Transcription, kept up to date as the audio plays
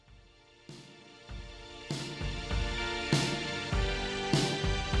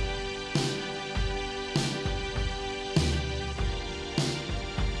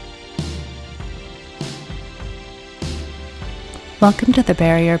Welcome to the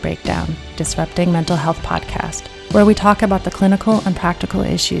Barrier Breakdown, Disrupting Mental Health podcast, where we talk about the clinical and practical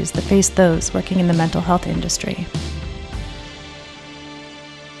issues that face those working in the mental health industry.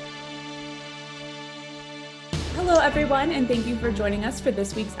 Hello, everyone, and thank you for joining us for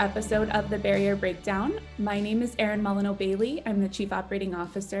this week's episode of the Barrier Breakdown. My name is Erin Molyneux-Bailey. I'm the Chief Operating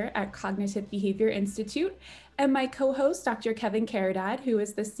Officer at Cognitive Behavior Institute, and my co-host, Dr. Kevin Caridad, who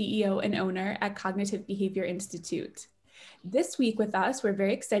is the CEO and owner at Cognitive Behavior Institute. This week with us, we're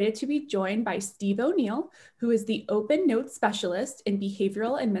very excited to be joined by Steve O'Neill, who is the Open Notes Specialist in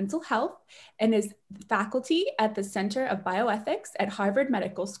Behavioral and Mental Health and is faculty at the Center of Bioethics at Harvard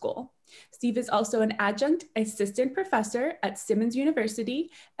Medical School. Steve is also an adjunct assistant professor at Simmons University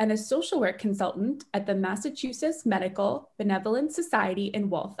and a social work consultant at the Massachusetts Medical Benevolent Society in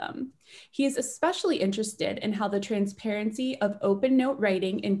Waltham. He is especially interested in how the transparency of open note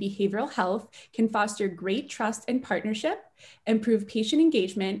writing in behavioral health can foster great trust and partnership, improve patient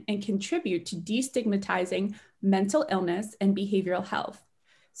engagement, and contribute to destigmatizing mental illness and behavioral health.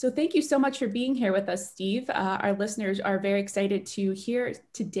 So thank you so much for being here with us, Steve. Our listeners are very excited to hear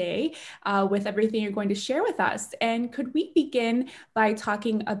today with everything you're going to share with us. And could we begin by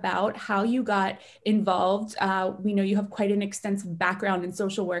talking about how you got involved? We know you have quite an extensive background in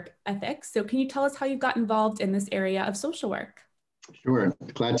social work ethics. So can you tell us how you got involved in this area of social work? Sure,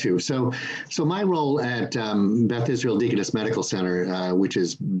 glad to. So my role at Beth Israel Deaconess Medical Center, which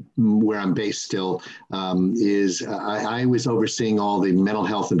is where I'm based still, is I was overseeing all the mental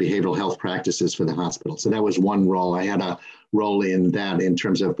health and behavioral health practices for the hospital. So that was one role. I had a role in that in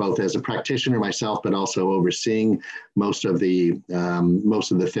terms of both as a practitioner myself, but also overseeing most of the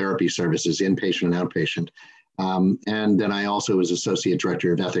therapy services, inpatient and outpatient. And then I also was associate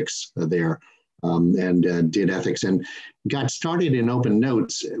director of ethics there. And did ethics and got started in Open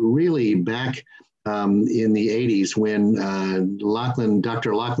Notes really back in the 80s when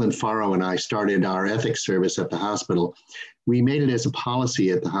Dr. Lachlan Farrow and I started our ethics service at the hospital. We made it as a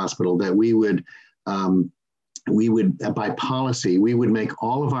policy at the hospital that we would by policy, we would make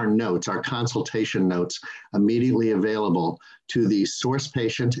all of our notes, our consultation notes, immediately available to the source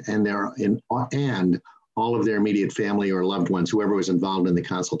patient and all of their immediate family or loved ones, whoever was involved in the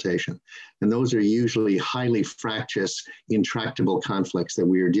consultation. And those are usually highly fractious, intractable conflicts that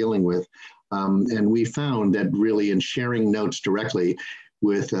we are dealing with. And we found that really in sharing notes directly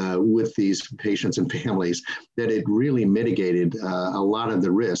with these patients and families, that it really mitigated a lot of the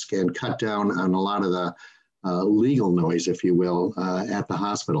risk and cut down on a lot of the legal noise, if you will, at the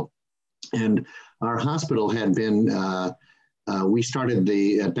hospital. And our hospital had been we started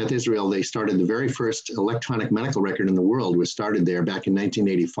at Beth Israel, they started the very first electronic medical record in the world was started there back in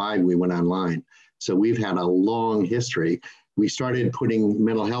 1985. We went online. So we've had a long history. We started putting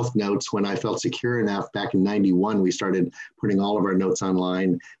mental health notes when I felt secure enough back in 91. We started putting all of our notes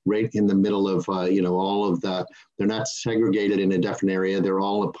online right in the middle of, all of they're not segregated in a different area. They're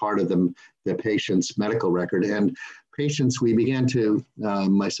all a part of the patient's medical record. And patients, we began to,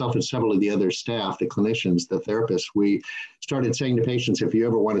 myself and several of the other staff, the clinicians, the therapists, we started saying to patients, if you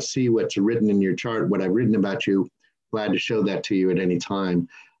ever want to see what's written in your chart, what I've written about you, glad to show that to you at any time.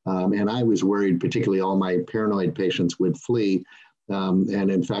 And I was worried, particularly all my paranoid patients would flee.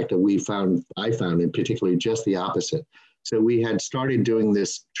 And in fact, I found in particularly just the opposite. So we had started doing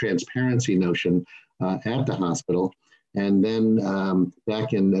this transparency notion at the hospital. And then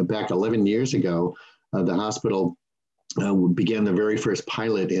back 11 years ago, the hospital began the very first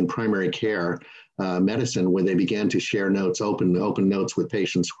pilot in primary care medicine, where they began to share notes, open notes with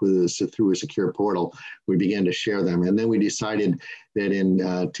patients through a secure portal. We began to share them. And then we decided that in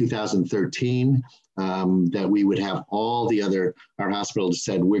 2013, that we would have our hospital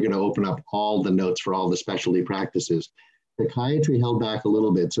said, we're going to open up all the notes for all the specialty practices. Psychiatry held back a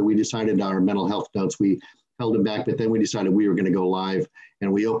little bit. So we decided our mental health notes, we held them back, but then we decided we were going to go live and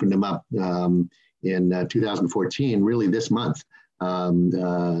we opened them up in 2014, really this month, 7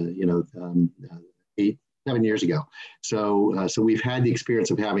 years ago. So we've had the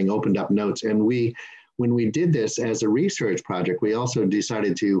experience of having opened up notes. And when we did this as a research project, we also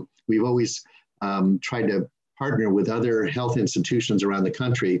decided we've always tried to partner with other health institutions around the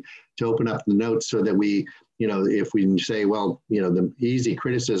country to open up the notes so that we, if we say, the easy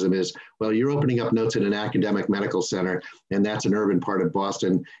criticism is, well, you're opening up notes in an academic medical center, and that's an urban part of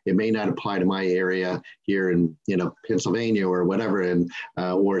Boston. It may not apply to my area here in, Pennsylvania or whatever,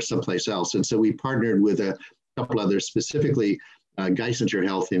 or someplace else. And so we partnered with a couple others, specifically Geisinger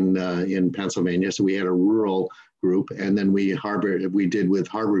Health in Pennsylvania. So we had a rural group, and then we did with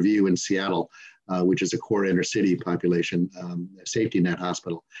Harborview in Seattle, which is a core inner city population safety net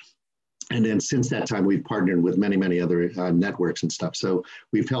hospital. And then since that time, we've partnered with many, many other networks and stuff. So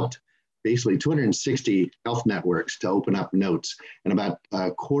we've helped basically 260 health networks to open up notes, and about a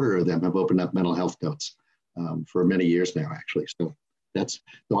quarter of them have opened up mental health notes for many years now, actually. So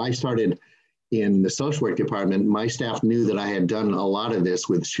I started in the social work department. My staff knew that I had done a lot of this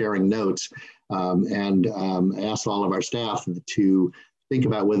with sharing notes, and asked all of our staff to think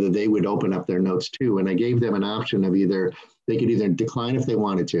about whether they would open up their notes too. And I gave them an option of they could either decline if they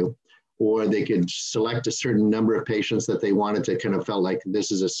wanted to, or they could select a certain number of patients that they wanted to kind of felt like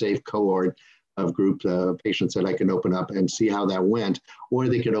this is a safe cohort of group patients that I can open up and see how that went, or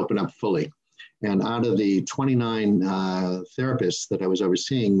they could open up fully. And out of the 29 therapists that I was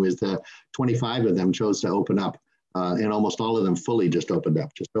overseeing, 25 of them chose to open up, and almost all of them fully just opened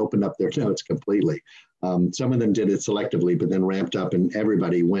up their notes completely. Some of them did it selectively, but then ramped up, and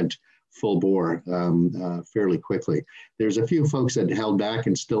everybody went full bore fairly quickly. There's a few folks that held back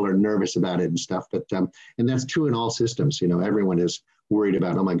and still are nervous about it and stuff, but and that's true in all systems. Everyone is worried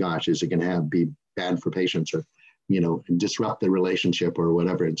about, oh my gosh, is it going to be bad for patients, or disrupt the relationship or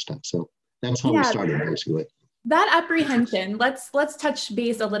whatever and stuff. So that's how we started, basically. That apprehension, let's touch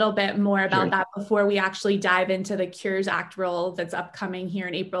base a little bit more about that before we actually dive into the Cures Act rule that's upcoming here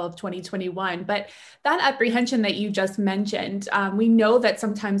in April of 2021. But that apprehension that you just mentioned, we know that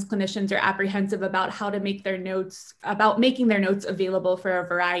sometimes clinicians are apprehensive about how to make their notes, about making their notes available for a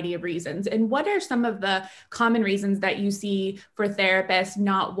variety of reasons. And what are some of the common reasons that you see for therapists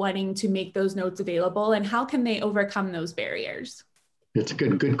not wanting to make those notes available, and how can they overcome those barriers? It's a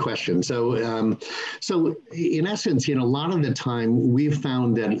good question. So in essence, a lot of the time we've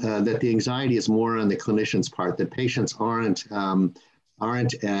found that the anxiety is more on the clinician's part, that patients aren't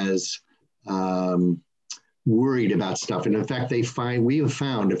as worried about stuff. And in fact,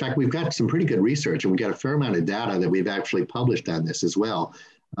 we've got some pretty good research, and we've got a fair amount of data that we've actually published on this as well,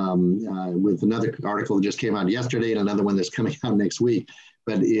 with another article that just came out yesterday and another one that's coming out next week.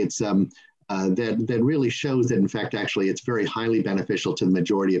 But it's that really shows that, in fact, actually, it's very highly beneficial to the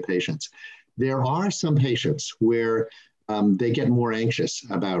majority of patients. There are some patients where they get more anxious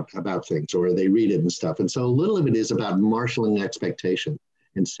about things, or they read it and stuff. And so a little of it is about marshaling expectation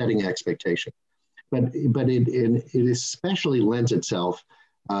and setting expectation. But it especially lends itself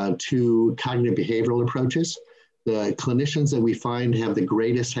to cognitive behavioral approaches. The clinicians that we find have the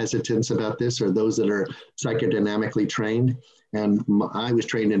greatest hesitance about this are those that are psychodynamically trained. And I was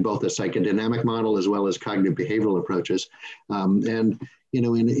trained in both a psychodynamic model as well as cognitive behavioral approaches. And in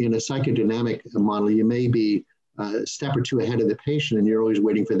a psychodynamic model, you may be a step or two ahead of the patient, and you're always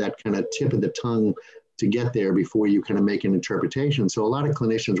waiting for that kind of tip of the tongue to get there before you kind of make an interpretation. So a lot of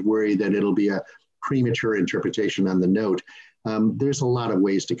clinicians worry that it'll be a premature interpretation on the note. There's a lot of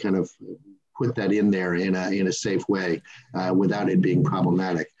ways to kind of put that in there in a safe way without it being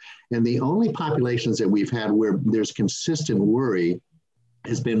problematic. And the only populations that we've had where there's consistent worry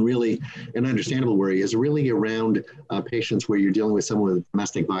has been really, an understandable worry, is really around patients where you're dealing with someone with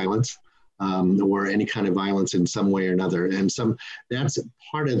domestic violence or any kind of violence in some way or another. And that's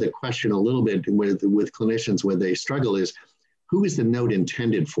part of the question a little bit with clinicians where they struggle is, who is the note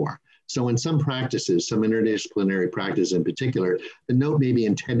intended for? So in some practices, some interdisciplinary practice in particular, the note may be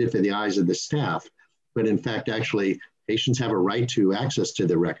intended for the eyes of the staff, but in fact, actually, patients have a right to access to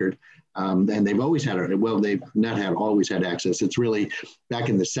the record. And they've always they've not always had access. It's really back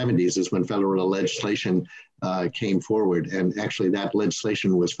in the 70s is when federal legislation came forward. And actually that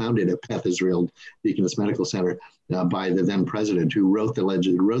legislation was founded at Beth Israel Deaconess Medical Center by the then president, who wrote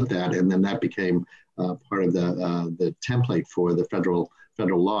that. And then that became part of the template for the federal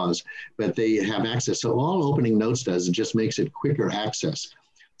laws, but they have access. So all opening notes does, it just makes it quicker access.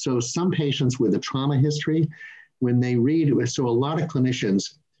 So some patients with a trauma history, when they read, so a lot of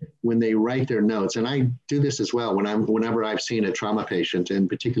clinicians, when they write their notes, and I do this as well, whenever I've seen a trauma patient, and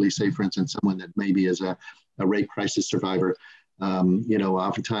particularly say, for instance, someone that maybe is a rape crisis survivor,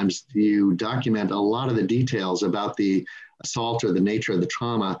 oftentimes you document a lot of the details about the assault or the nature of the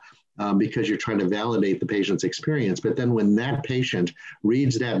trauma, because you're trying to validate the patient's experience. But then when that patient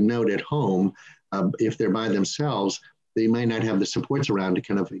reads that note at home, if they're by themselves, they might not have the supports around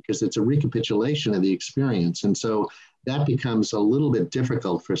to because it's a recapitulation of the experience. And so that becomes a little bit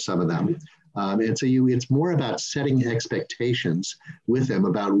difficult for some of them. And so it's more about setting expectations with them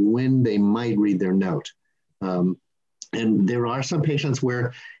about when they might read their note. And there are some patients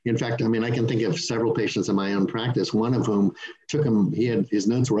where, in fact, I can think of several patients in my own practice, one of whom his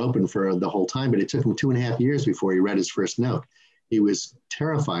notes were open for the whole time, but it took him 2.5 years before he read his first note. He was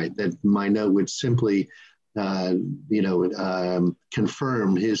terrified that my note would simply,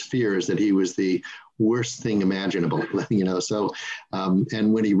 confirm his fears that he was the worst thing imaginable, So,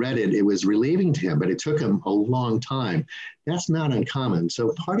 and when he read it, it was relieving to him, but it took him a long time. That's not uncommon.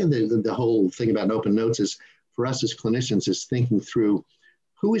 So part of the whole thing about open notes is, for us as clinicians, is thinking through,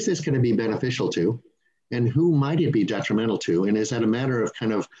 who is this going to be beneficial to, and who might it be detrimental to? And is that a matter of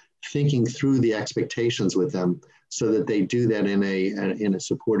kind of thinking through the expectations with them so that they do that in a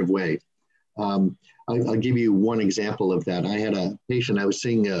supportive way? I'll give you one example of that. I had a patient I was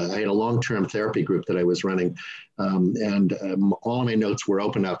seeing, I had a long-term therapy group that I was running, and all my notes were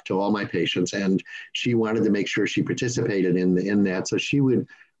open up to all my patients, and she wanted to make sure she participated in that. So she would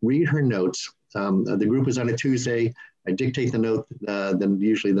read her notes. The group was on a Tuesday. I dictate the note, then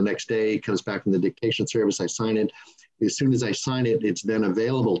usually the next day, it comes back from the dictation service, I sign it. As soon as I sign it, it's then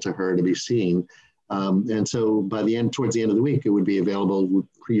available to her to be seen. And so towards the end of the week, it would be available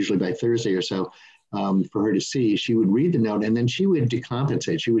usually by Thursday or so for her to see. She would read the note, and then she would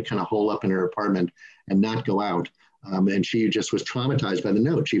decompensate. She would kind of hole up in her apartment and not go out. And she just was traumatized by the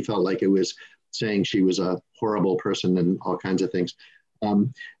note. She felt like it was saying she was a horrible person and all kinds of things.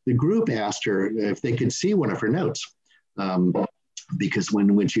 The group asked her if they could see one of her notes, because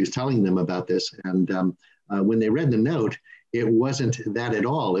when she was telling them about this, and when they read the note, it wasn't that at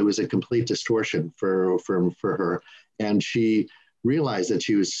all. It was a complete distortion for her. And she realized that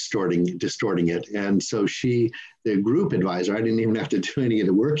she was distorting it. And so the group advisor, I didn't even have to do any of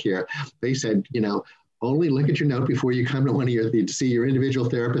the work here. They said, only look at your note before you come to see your individual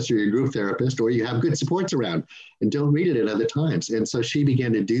therapist or your group therapist, or you have good supports around, and don't read it at other times. And so she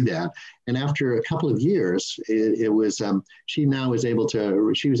began to do that. And after a couple of years, she was able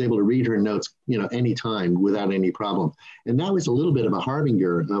to read her notes, anytime without any problem. And that was a little bit of a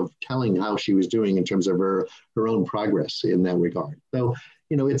harbinger of telling how she was doing in terms of her own progress in that regard. So,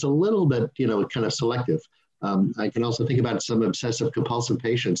 it's a little bit, kind of selective. I can also think about some obsessive compulsive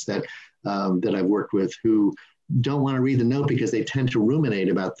patients that I've worked with who don't want to read the note because they tend to ruminate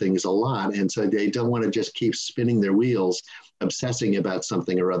about things a lot. And so they don't want to just keep spinning their wheels, obsessing about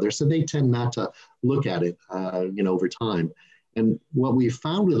something or other. So they tend not to look at it, over time. And what we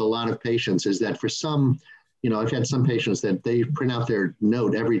found with a lot of patients is that for some, I've had some patients that they print out their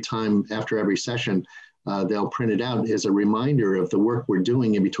note every time after every session. They'll print it out as a reminder of the work we're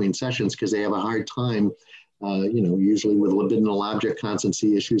doing in between sessions, because they have a hard time, usually with libidinal object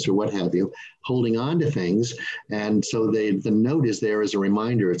constancy issues or what have you, holding on to things. And so the note is there as a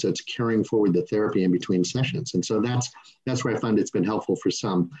reminder. So it's carrying forward the therapy in between sessions. And so that's where I find it's been helpful for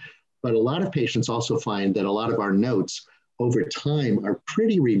some. But a lot of patients also find that a lot of our notes over time are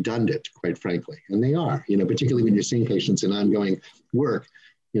pretty redundant, quite frankly. And they are, particularly when you're seeing patients in ongoing work.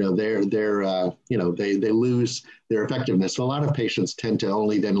 They lose their effectiveness. So a lot of patients tend to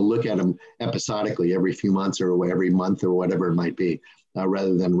only then look at them episodically every few months or every month or whatever it might be,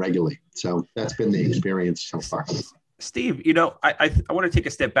 rather than regularly. So that's been the experience so far. Steve, I want to take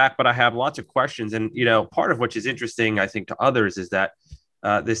a step back, but I have lots of questions. And, part of which is interesting, I think, to others is that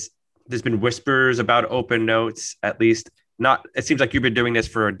there's been whispers about open notes, at least it seems like you've been doing this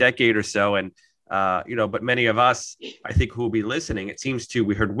for a decade or so. And but many of us, I think, who will be listening,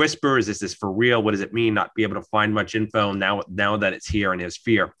 we heard whispers. Is this for real? What does it mean? Not be able to find much info now that it's here, and there's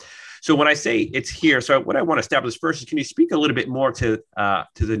fear. So when I say it's here, so what I want to establish first is, can you speak a little bit more to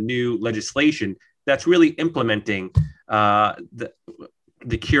the new legislation that's really implementing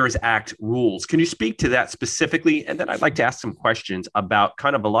the Cures Act rules? Can you speak to that specifically? And then I'd like to ask some questions about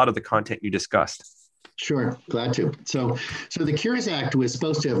kind of a lot of the content you discussed. Sure, glad to. So the Cures Act was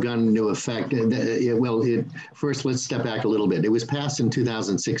supposed to have gone into effect. First, let's step back a little bit. It was passed in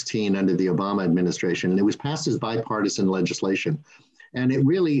 2016 under the Obama administration, and it was passed as bipartisan legislation. And it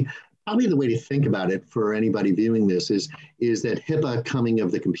really, probably the way to think about it for anybody viewing this is that HIPAA coming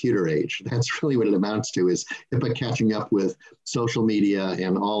of the computer age. That's really what it amounts to, is HIPAA catching up with social media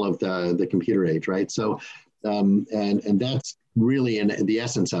and all of the computer age, right? So, and that's really in the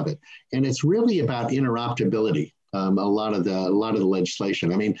essence of it. And it's really about interoperability, a lot of the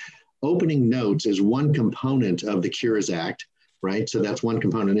legislation. I mean, opening notes is one component of the Cures Act, right? So that's one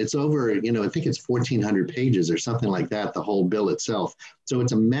component. It's over, I think it's 1,400 pages or something like that, the whole bill itself. So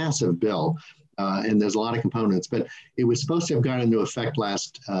it's a massive bill, and there's a lot of components, but it was supposed to have gone into effect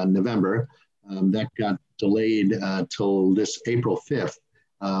last November. That got delayed till this April 5th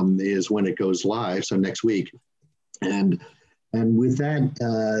is when it goes live, so next week. And with that,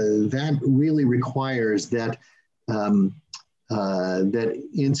 that really requires that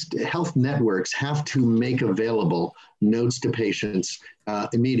health networks have to make available notes to patients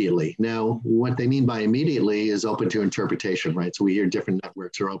immediately. Now, what they mean by immediately is open to interpretation, right? So we hear different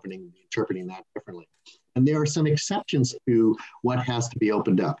networks are interpreting that differently. And there are some exceptions to what has to be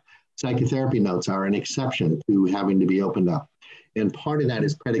opened up. Psychotherapy notes are an exception to having to be opened up. And part of that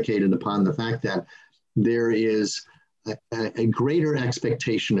is predicated upon the fact that there is a greater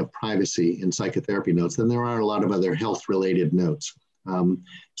expectation of privacy in psychotherapy notes than there are a lot of other health-related notes.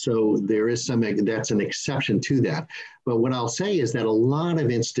 So there is that's an exception to that. But what I'll say is that a lot of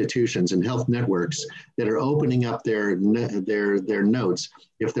institutions and health networks that are opening up their notes,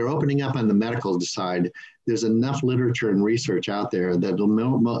 if they're opening up on the medical side, there's enough literature and research out there that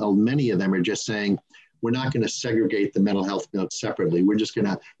many of them are just saying, we're not going to segregate the mental health notes separately. We're just going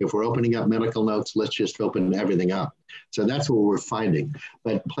to, if we're opening up medical notes, let's just open everything up. So that's what we're finding.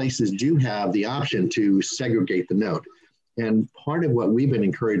 But places do have the option to segregate the note. And part of what we've been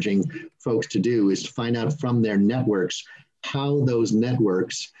encouraging folks to do is to find out from their networks how those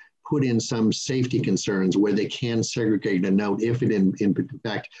networks put in some safety concerns where they can segregate a note if it in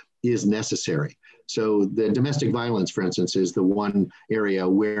fact is necessary. So the domestic violence, for instance, is the one area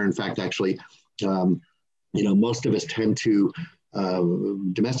where in fact actually most of us tend to,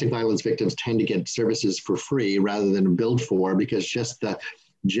 domestic violence victims tend to get services for free rather than billed for, because just the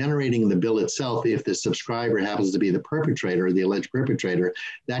generating the bill itself, if the subscriber happens to be the perpetrator or the alleged perpetrator,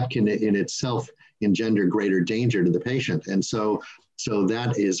 that can in itself engender greater danger to the patient. And so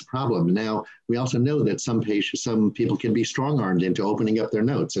that is a problem. Now, we also know that some people can be strong-armed into opening up their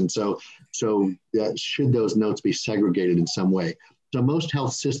notes. And so should those notes be segregated in some way? So most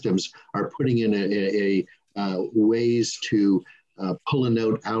health systems are putting in ways to pull a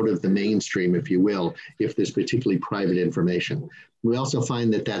note out of the mainstream, if you will, if there's particularly private information. We also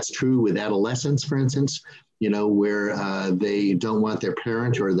find that that's true with adolescents, for instance, where they don't want their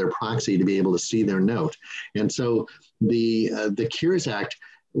parent or their proxy to be able to see their note. And so the Cures Act,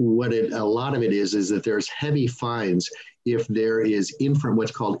 a lot of it is that there's heavy fines if there is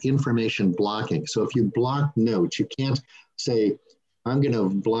what's called information blocking. So if you block notes, you can't say, I'm going to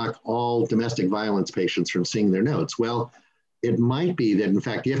block all domestic violence patients from seeing their notes. Well, it might be that, in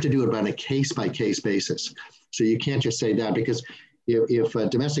fact, you have to do it on a case-by-case basis. So you can't just say that, because if a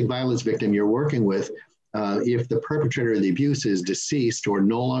domestic violence victim you're working with, if the perpetrator of the abuse is deceased or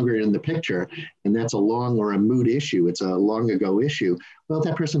no longer in the picture, and that's a long or a moot issue, it's a long ago issue, well,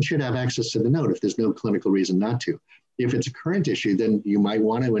 that person should have access to the note if there's no clinical reason not to. If it's a current issue, then you might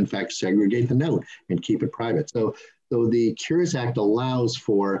want to, in fact, segregate the note and keep it private. So the Cures Act allows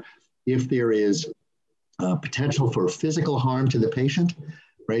for, if there is potential for physical harm to the patient,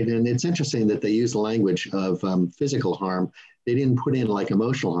 right? And it's interesting that they use the language of physical harm. They didn't put in like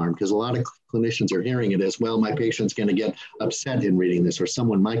emotional harm, because a lot of clinicians are hearing it as, well, my patient's going to get upset in reading this, or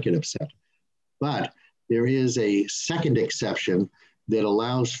someone might get upset. But there is a second exception that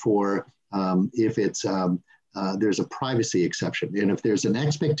allows for if it's, there's a privacy exception. And if there's an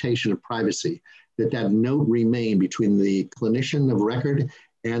expectation of privacy, that note remain between the clinician of record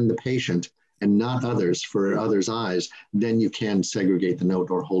and the patient, and not others for others' eyes, then you can segregate the note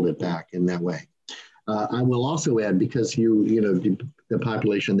or hold it back in that way. I will also add, because the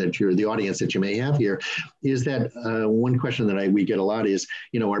population the audience that you may have here, is that one question that we get a lot is,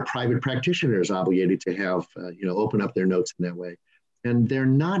 are private practitioners obligated to have, open up their notes in that way? And they're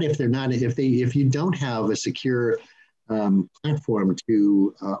not, if you don't have a secure platform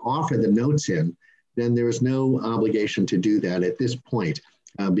to offer the notes in, then there is no obligation to do that at this point,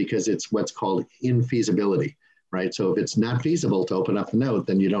 because it's what's called infeasibility, right? So if it's not feasible to open up the note,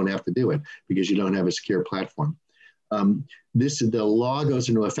 then you don't have to do it because you don't have a secure platform. The law goes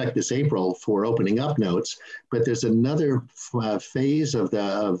into effect this April for opening up notes, but there's another phase of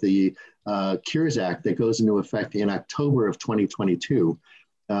the Cures Act that goes into effect in October of 2022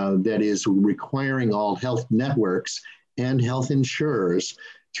 that is requiring all health networks and health insurers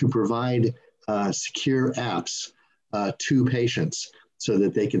to provide secure apps to patients so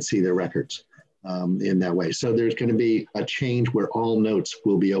that they can see their records in that way. So there's going to be a change where all notes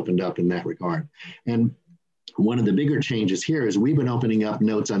will be opened up in that regard. And one of the bigger changes here is we've been opening up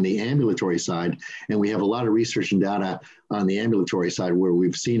notes on the ambulatory side, and we have a lot of research and data on the ambulatory side where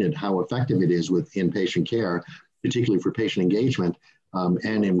we've seen it, how effective it is with inpatient care, particularly for patient engagement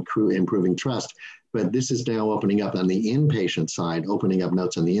and improving trust. But this is now opening up on the inpatient side, opening up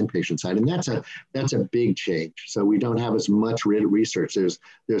notes on the inpatient side. And that's a big change. So we don't have as much research. There's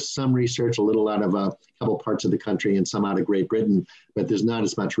some research, a little out of a couple parts of the country and some out of Great Britain, but there's not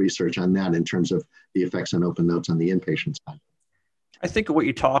as much research on that in terms of the effects on open notes on the inpatient side. I think what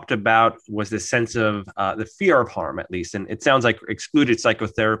you talked about was the sense of the fear of harm, at least. And it sounds like excluded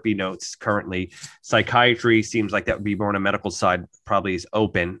psychotherapy notes currently. Psychiatry seems like that would be more on a medical side, probably is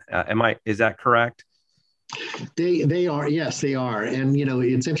open. Is that correct? They are, yes, they are. And,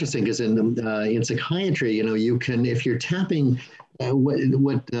 it's interesting because in psychiatry, you can, if you're tapping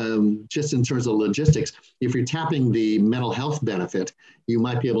just in terms of logistics, if you're tapping the mental health benefit, you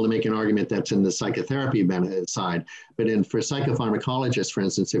might be able to make an argument that's in the psychotherapy side. But for psychopharmacologists, for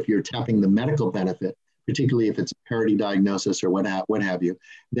instance, if you're tapping the medical benefit, particularly if it's a parity diagnosis or what have you,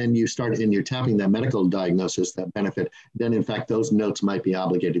 then you start and you're tapping that medical diagnosis, that benefit, then in fact, those notes might be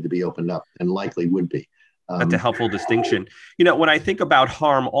obligated to be opened up and likely would be. That's a helpful distinction. When I think about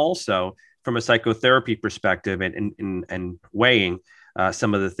harm also from a psychotherapy perspective and weighing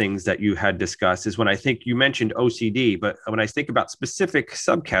some of the things that you had discussed is when I think you mentioned OCD, but when I think about specific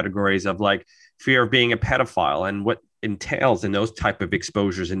subcategories of like fear of being a pedophile and what entails in those type of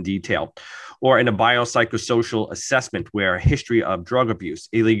exposures in detail, or in a biopsychosocial assessment where a history of drug abuse,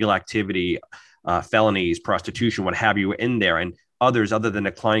 illegal activity, felonies, prostitution, what have you in there, and others other than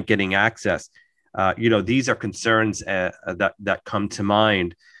a client getting access. These are concerns that come to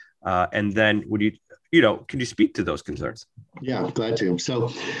mind. And then would can you speak to those concerns? Yeah, glad to. So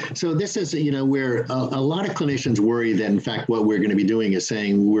this is, where a lot of clinicians worry that in fact, what we're going to be doing is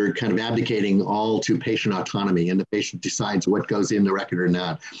saying we're kind of abdicating all to patient autonomy and the patient decides what goes in the record or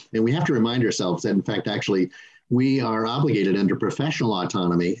not. And we have to remind ourselves that in fact, actually, we are obligated under professional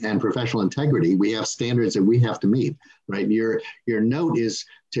autonomy and professional integrity. We have standards that we have to meet, right? Your note is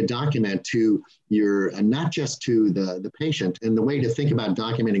to document to not just to the patient. And the way to think about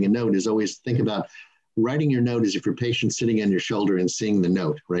documenting a note is always think about writing your note as if your patient's sitting on your shoulder and seeing the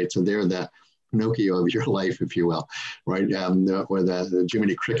note, right? So they're the Pinocchio of your life, if you will, right? Or the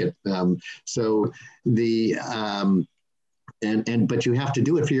Jiminy Cricket. But you have to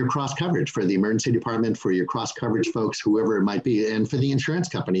do it for your cross coverage, for the emergency department, for your cross coverage folks, whoever it might be, and for the insurance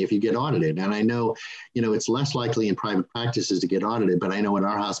company if you get audited. And I know, it's less likely in private practices to get audited, but I know in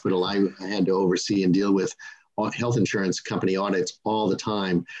our hospital, I had to oversee and deal with health insurance company audits all the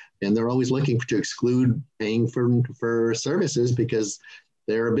time. And they're always looking to exclude paying for services because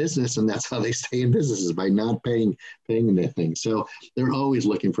they're a business and that's how they stay in businesses, by not paying their things. So they're always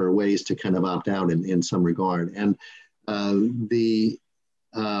looking for ways to kind of opt out in some regard. And I've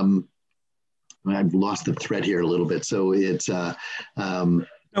lost the thread here a little bit. So it's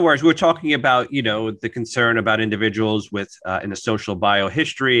no worries. We're talking about, the concern about individuals with in a social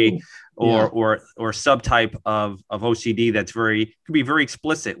biohistory or subtype of OCD that's could be very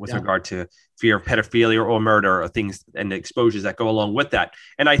explicit with regard to fear of pedophilia or murder or things and the exposures that go along with that.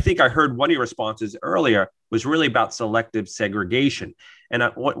 And I think I heard one of your responses earlier was really about selective segregation. And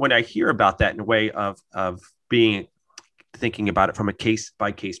when I hear about that in a way of thinking about it from a case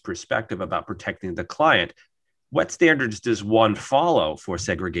by case perspective about protecting the client, what standards does one follow for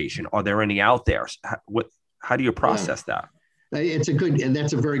segregation? Are there any out there? How do you process that? That's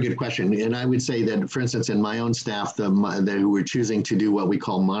a very good question. And I would say that, for instance, in my own staff, who were choosing to do what we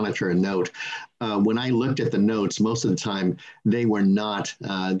call monitor and note, when I looked at the notes, most of the time they were not,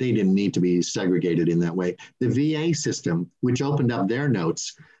 they didn't need to be segregated in that way. The VA system, which opened up their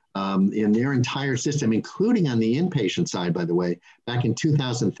notes, in their entire system, including on the inpatient side, by the way, back in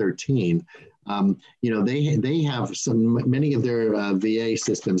 2013, they have many of their VA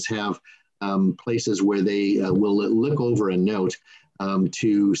systems have places where they will look over a note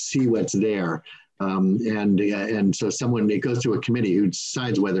to see what's there. And so it goes to a committee who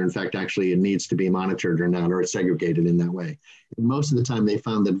decides whether in fact actually it needs to be monitored or not, or it's segregated in that way. And most of the time they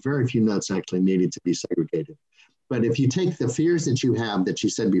found that very few notes actually needed to be segregated. But if you take the fears that you have that you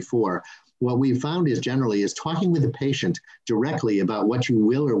said before, what we found is generally is talking with the patient directly about what you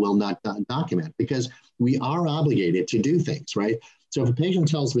will or will not document, because we are obligated to do things, right? So if a patient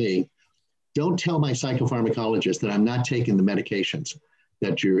tells me, don't tell my psychopharmacologist that I'm not taking the medications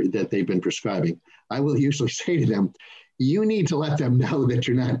that they've been prescribing, I will usually say to them, you need to let them know that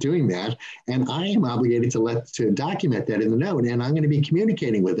you're not doing that. And I am obligated to document that in the note, and I'm going to be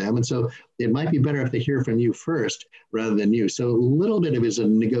communicating with them. And so it might be better if they hear from you first rather than you. So a little bit of it is a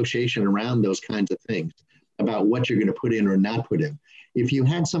negotiation around those kinds of things about what you're going to put in or not put in. If you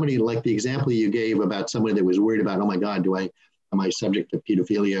had somebody like the example you gave about somebody that was worried about, oh my God, am I subject to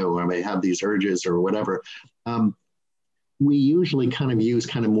pedophilia, or am I have these urges or whatever? We usually kind of use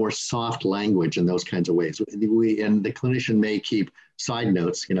kind of more soft language in those kinds of ways. And the clinician may keep side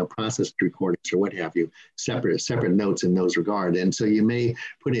notes, processed recordings or what have you, separate notes in those regard. And so you may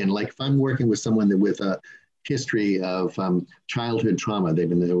put in, like if I'm working with someone with a history of childhood trauma, they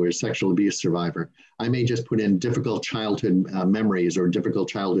were a sexual abuse survivor, I may just put in difficult childhood memories or difficult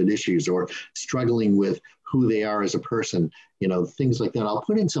childhood issues or struggling with who they are as a person, things like that. I'll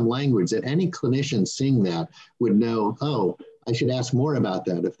put in some language that any clinician seeing that would know, oh, I should ask more about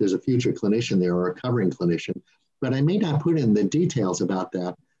that if there's a future clinician there or a covering clinician. But I may not put in the details about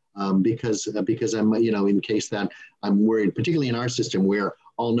that because I'm, in case that I'm worried, particularly in our system where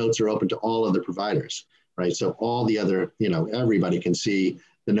all notes are open to all other providers, right? So all the other, everybody can see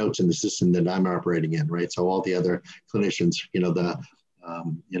the notes in the system that I'm operating in, right? So all the other clinicians,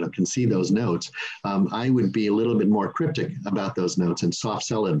 can see those notes. I would be a little bit more cryptic about those notes and soft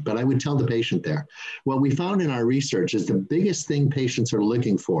sell it, but I would tell the patient there. What we found in our research is the biggest thing patients are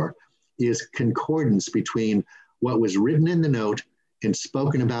looking for is concordance between what was written in the note and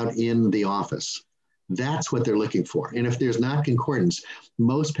spoken about in the office. That's what they're looking for. And if there's not concordance,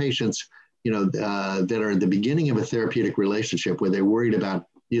 most patients, that are at the beginning of a therapeutic relationship where they're worried about,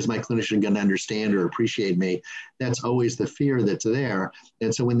 is my clinician going to understand or appreciate me? That's always the fear that's there.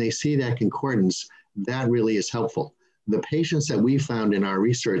 And so when they see that concordance, that really is helpful. The patients that we found in our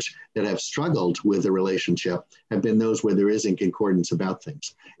research that have struggled with the relationship have been those where there isn't concordance about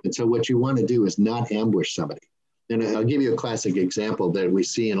things. And so what you want to do is not ambush somebody. And I'll give you a classic example that we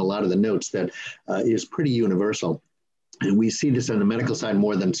see in a lot of the notes that is pretty universal. And we see this on the medical side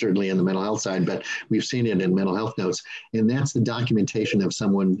more than certainly on the mental health side, but we've seen it in mental health notes. And that's the documentation of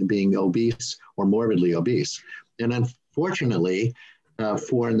someone being obese or morbidly obese. And unfortunately,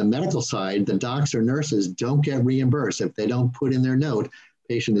 for the medical side, the docs or nurses don't get reimbursed if they don't put in their note,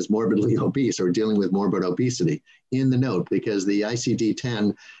 patient is morbidly obese or dealing with morbid obesity in the note, because the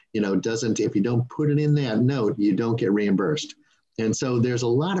ICD-10, doesn't, if you don't put it in that note, you don't get reimbursed. And so there's a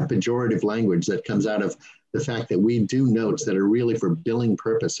lot of pejorative language that comes out of the fact that we do notes that are really for billing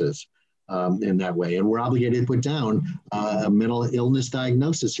purposes in that way. And we're obligated to put down a mental illness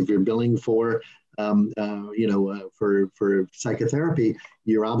diagnosis. If you're billing for psychotherapy,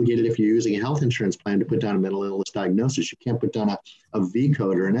 you're obligated, if you're using a health insurance plan, to put down a mental illness diagnosis. You can't put down a V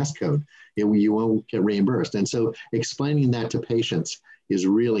code or an S code. You won't get reimbursed. And so explaining that to patients is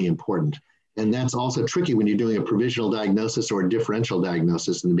really important. And that's also tricky when you're doing a provisional diagnosis or a differential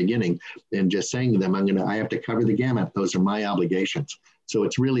diagnosis in the beginning, and just saying to them, I have to cover the gamut. Those are my obligations. So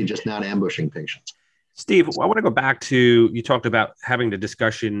it's really just not ambushing patients. Steve, I want to go back to, you talked about having the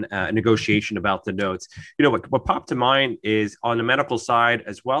discussion, negotiation about the notes. What popped to mind is on the medical side,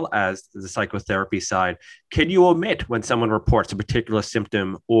 as well as the psychotherapy side, can you omit when someone reports a particular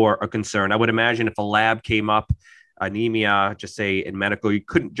symptom or a concern? I would imagine if a lab came up, anemia, just say in medical, you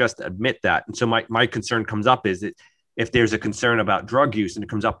couldn't just admit that. And so my concern comes up is that if there's a concern about drug use and it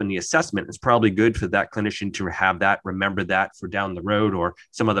comes up in the assessment, it's probably good for that clinician to have that, remember that for down the road or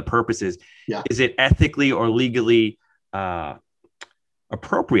some other purposes. Yeah. Is it ethically or legally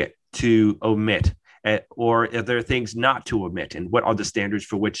appropriate to omit? Or are there things not to omit? And what are the standards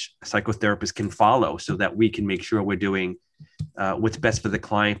for which psychotherapists can follow so that we can make sure we're doing what's best for the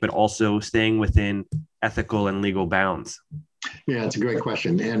client, but also staying within ethical and legal bounds? Yeah, it's a great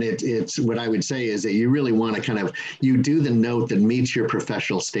question. And it's what I would say is that you really want to you do the note that meets your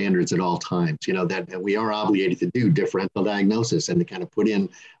professional standards at all times, that we are obligated to do differential diagnosis and to kind of put in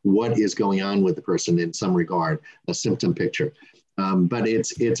what is going on with the person in some regard, a symptom picture. But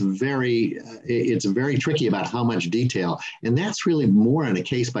it's very tricky about how much detail. And that's really more on a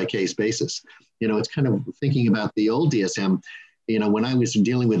case-by-case basis. It's kind of thinking about the old DSM. When I was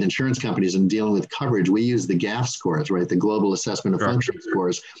dealing with insurance companies and dealing with coverage, we used the GAF scores, right? The Global Assessment of Function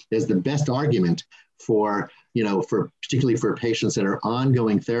scores, as the best argument for particularly for patients that are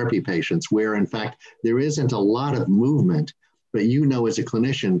ongoing therapy patients, where in fact there isn't a lot of movement, but as a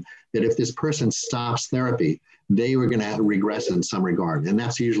clinician that if this person stops therapy, they were going to regress in some regard. And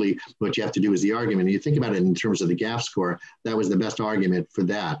that's usually what you have to do is the argument. And you think about it in terms of the GAF score, that was the best argument for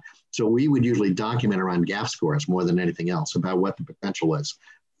that. So we would usually document around GAF scores more than anything else about what the potential was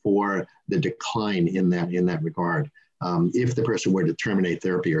for the decline in that regard, if the person were to terminate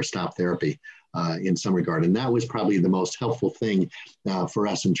therapy or stop therapy in some regard. And that was probably the most helpful thing for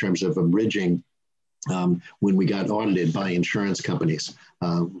us in terms of bridging when we got audited by insurance companies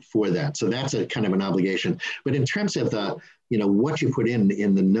for that. So that's a kind of an obligation. But in terms of what you put in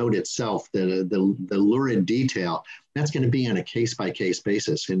the note itself, the lurid detail, that's going to be on a case-by-case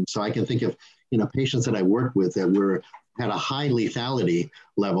basis. And so I can think of, patients that I worked with that had a high lethality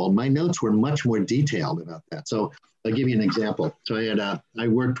level. My notes were much more detailed about that. So I'll give you an example. So I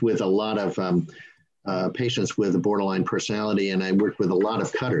worked with a lot of patients with a borderline personality, and I worked with a lot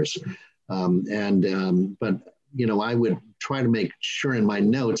of cutters. But I would try to make sure in my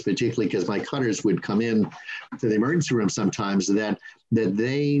notes, particularly because my cutters would come in to the emergency room sometimes, that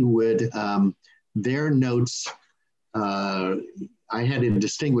they would, their notes, I had to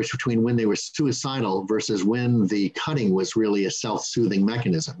distinguish between when they were suicidal versus when the cutting was really a self-soothing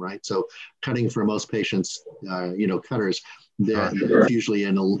mechanism, right? So cutting for most patients, cutters, That's usually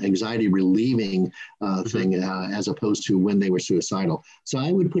an anxiety relieving thing as opposed to when they were suicidal. So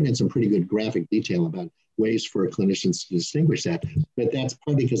I would put in some pretty good graphic detail about ways for clinicians to distinguish that. But that's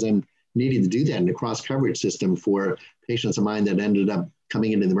partly because I'm needing to do that in a cross coverage system for patients of mine that ended up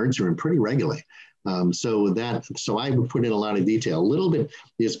coming into the emergency room pretty regularly. So I would put in a lot of detail. A little bit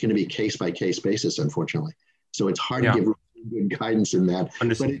is going to be case by case basis, unfortunately. So it's hard to give good guidance in that.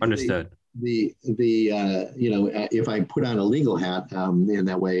 Understood. If I put on a legal hat in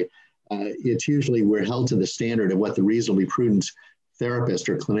that way, it's usually we're held to the standard of what the reasonably prudent therapist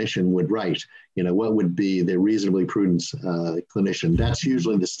or clinician would write. What would be the reasonably prudent clinician? That's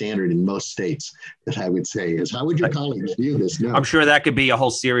usually the standard in most states, that I would say is. How would your colleagues view this? No. I'm sure that could be a whole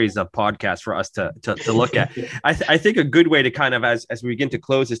series of podcasts for us to look at. I think a good way to kind of, as we begin to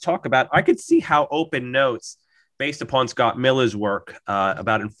close, is talk about, I could see how Open Notes, based upon Scott Miller's work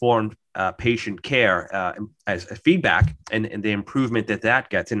about informed patient care as a feedback and the improvement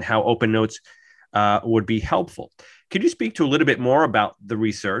that gets, and how Open Notes would be helpful. Could you speak to a little bit more about the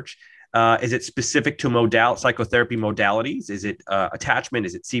research? Is it specific to psychotherapy modalities? Is it attachment?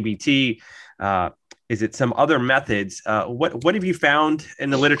 Is it CBT? Is it some other methods? What have you found in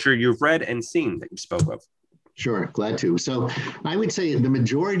the literature you've read and seen that you spoke of? Sure, glad to. So I would say the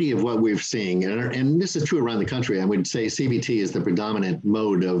majority of what we're seeing, and this is true around the country, I would say CBT is the predominant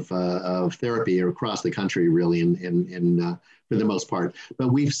mode of therapy across the country, really, in for the most part. But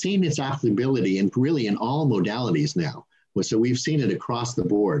we've seen its applicability in all modalities now. So we've seen it across the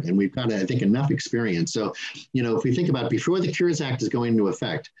board, and we've got, I think, enough experience. So, if we think about before the Cures Act is going into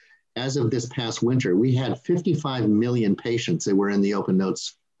effect, as of this past winter, we had 55 million patients that were in the Open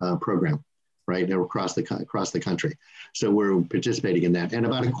Notes program, right, across the country. So we're participating in that, and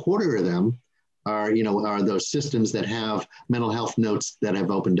about a quarter of them are those systems that have mental health notes that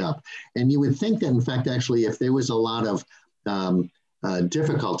have opened up. And you would think that, in fact, actually, if there was a lot of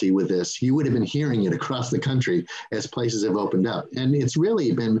difficulty with this, you would have been hearing it across the country as places have opened up. And it's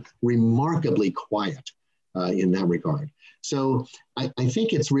really been remarkably quiet in that regard. So I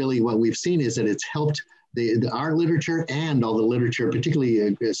think it's really what we've seen is that it's helped our literature and all the literature,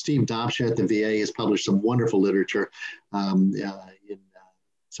 particularly Steve Dobsha at the VA has published some wonderful literature in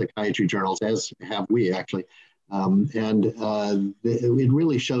psychiatry journals, as have we actually. It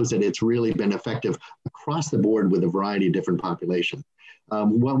really shows that it's really been effective across the board with a variety of different populations.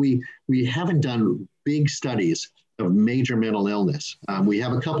 What we haven't done big studies of major mental illness. We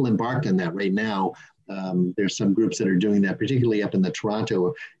have a couple embarked on that right now. There's some groups that are doing that, particularly up in the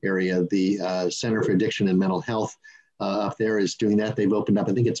Toronto area. The Center for Addiction and Mental Health up there is doing that. They've opened up,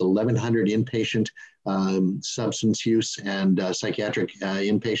 I think it's 1,100 inpatient substance use and psychiatric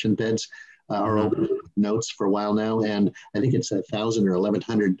inpatient beds. Are open notes for a while now, and I think it's 1,000 or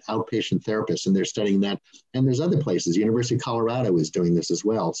 1,100 outpatient therapists, and they're studying that. And there's other places. University of Colorado is doing this as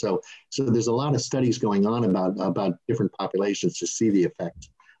well. So there's a lot of studies going on about different populations to see the effect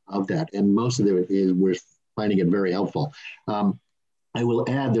of that, and most of it is we're finding it very helpful. I will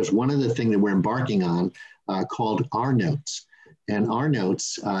add, there's one other thing that we're embarking on called Our Notes. And Our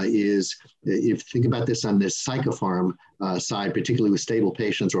Notes is, if you think about this on this psychopharm side, particularly with stable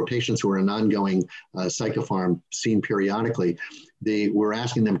patients or patients who are in ongoing psychopharm seen periodically, we're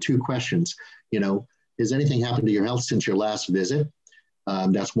asking them two questions. Has anything happened to your health since your last visit?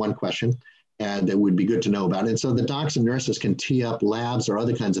 That's one question. And that would be good to know about. And so the docs and nurses can tee up labs or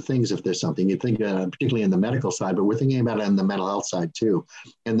other kinds of things if there's something. You think particularly in the medical side, but we're thinking about it on the mental health side too.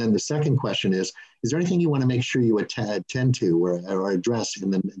 And then the second question is there anything you want to make sure you attend to or address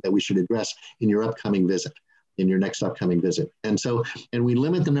that we should address in your upcoming visit, in your next upcoming visit? And we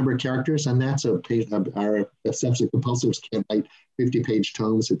limit the number of characters on that. So our obsessive compulsives can't write 50-page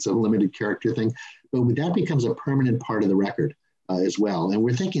tomes. It's a limited character thing. But that becomes a permanent part of the record. As well. And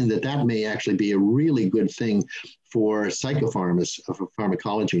we're thinking that may actually be a really good thing for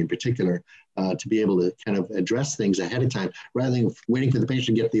pharmacology in particular, to be able to kind of address things ahead of time rather than waiting for the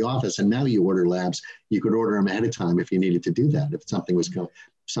patient to get to the office. And now you order labs, you could order them ahead of time if you needed to do that, if something was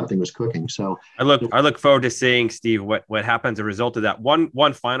cooking. So I look forward to seeing, Steve, what happens as a result of that.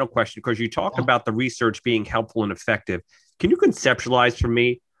 One final question, because you talked about the research being helpful and effective. Can you conceptualize for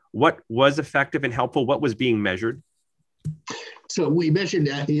me what was effective and helpful? What was being measured? So we measured,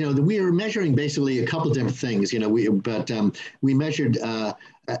 we were measuring basically a couple of different things, we measured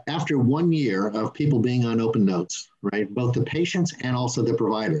after 1 year of people being on Open Notes, right? Both the patients and also the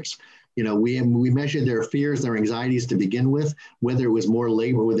providers. We measured their fears, their anxieties to begin with, whether it was more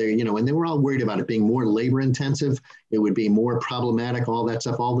labor, and they were all worried about it being more labor intensive. It would be more problematic, all that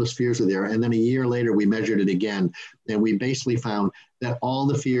stuff, all those fears were there. And then a year later, we measured it again. And we basically found that all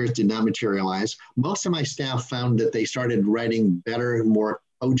the fears did not materialize. Most of my staff found that they started writing better, more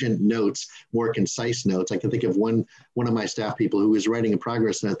cogent notes, more concise notes. I can think of one of my staff people who was writing a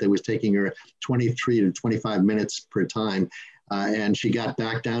progress note that was taking her 23 to 25 minutes per time. And she got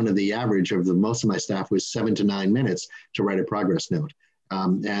back down to the average of most of my staff was 7 to 9 minutes to write a progress note.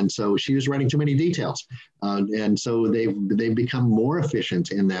 And so she was writing too many details. And so they've become more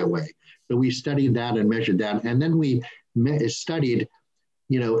efficient in that way. So we studied that and measured that. And then we studied,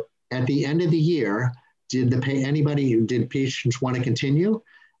 at the end of the year, did patients want to continue?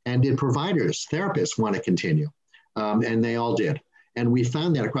 And did providers, therapists want to continue? And they all did. And we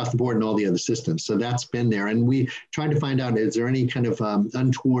found that across the board in all the other systems. So that's been there. And we tried to find out, is there any kind of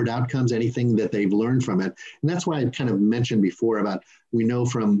untoward outcomes, anything that they've learned from it? And that's why I kind of mentioned before about, we know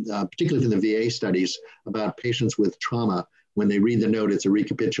from, particularly from the VA studies, about patients with trauma, when they read the note, it's a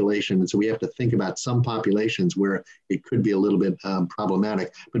recapitulation. And so we have to think about some populations where it could be a little bit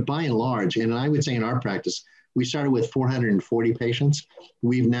problematic. But by and large, and I would say in our practice, we started with 440 patients.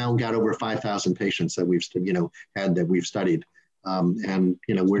 We've now got over 5,000 patients that we've, that we've studied. And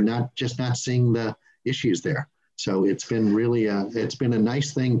we're not seeing the issues there. So it's been really it's been a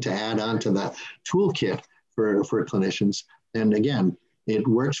nice thing to add on to the toolkit for clinicians. And again, it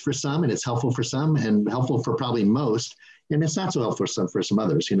works for some, and it's helpful for some, and helpful for probably most. And it's not so helpful for some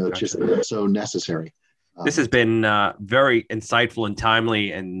others. It's just so necessary. This has been very insightful and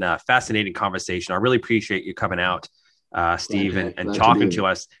timely and fascinating conversation. I really appreciate you coming out, Steve, and talking to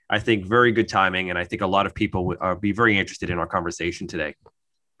us. I think very good timing, and I think a lot of people would be very interested in our conversation today.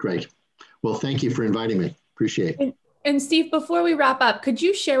 Great. Well, thank you for inviting me. Appreciate it. And Steve, before we wrap up, could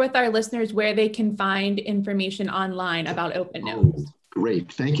you share with our listeners where they can find information online about Open Notes?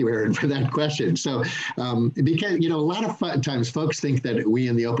 Great. Thank you, Erin, for that question. So, because, a lot of times folks think that we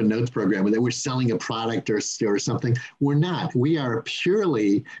in the Open Notes program, that we're selling a product or something. We're not. We are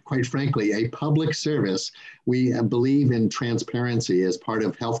purely, quite frankly, a public service. We believe in transparency as part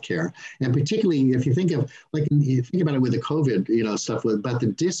of healthcare. And particularly if you think of, you think about it with the COVID, stuff, about the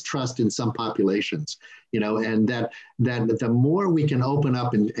distrust in some populations, and that the more we can open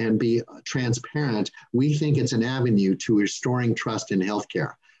up and be transparent, we think it's an avenue to restoring trust in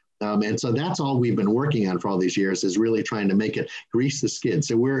healthcare. And so that's all we've been working on for all these years, is really trying to make it grease the skid.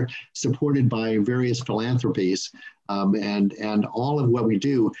 So we're supported by various philanthropies, and all of what we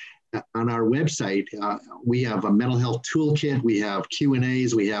do. On our website, we have a mental health toolkit, we have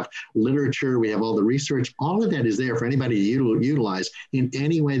Q&As, we have literature, we have all the research. All of that is there for anybody to utilize in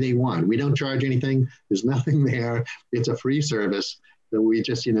any way they want. We don't charge anything. There's nothing there. It's a free service that we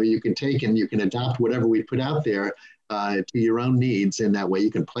just, you can take and you can adopt whatever we put out there to your own needs. In that way, you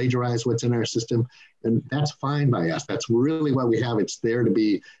can plagiarize what's in our system. And that's fine by us. That's really what we have. It's there to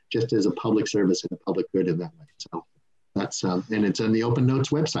be just as a public service and a public good in that way. So that's, and it's on the Open Notes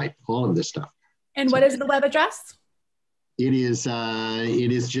website, all of this stuff. And what is the web address? It is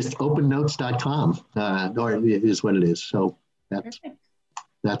just opennotes.com, or it is what it is. So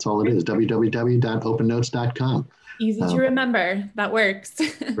that's all it is, www.opennotes.com. Easy to remember. That works.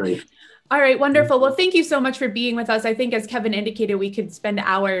 Great. All right, wonderful. Well, thank you so much for being with us. I think, as Kevin indicated, we could spend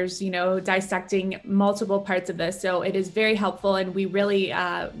hours, dissecting multiple parts of this. So it is very helpful, and we really,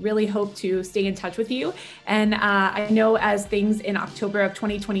 really hope to stay in touch with you. And I know as things in October of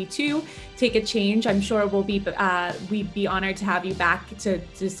 2022 take a change, I'm sure we'd be honored to have you back to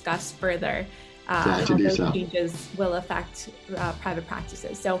discuss further how those changes will affect private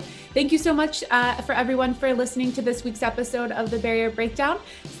practices. So thank you so much for everyone for listening to this week's episode of The Barrier Breakdown.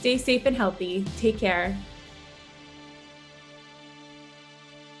 Stay safe and healthy. Take care.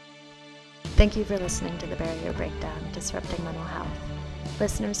 Thank you for listening to The Barrier Breakdown, Disrupting Mental Health.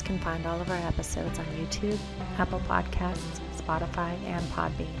 Listeners can find all of our episodes on YouTube, Apple Podcasts, Spotify, and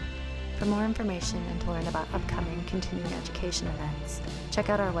Podbean. For more information and to learn about upcoming continuing education events, check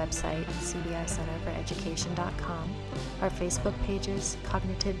out our website, cbicenterforeducation.com, our Facebook pages,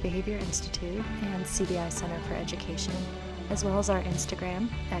 Cognitive Behavior Institute and CBI Center for Education, as well as our Instagram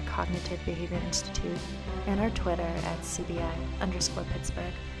at Cognitive Behavior Institute and our Twitter at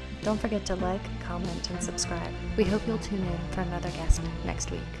CBI_Pittsburgh. Don't forget to like, comment, and subscribe. We hope you'll tune in for another guest next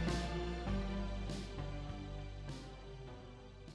week.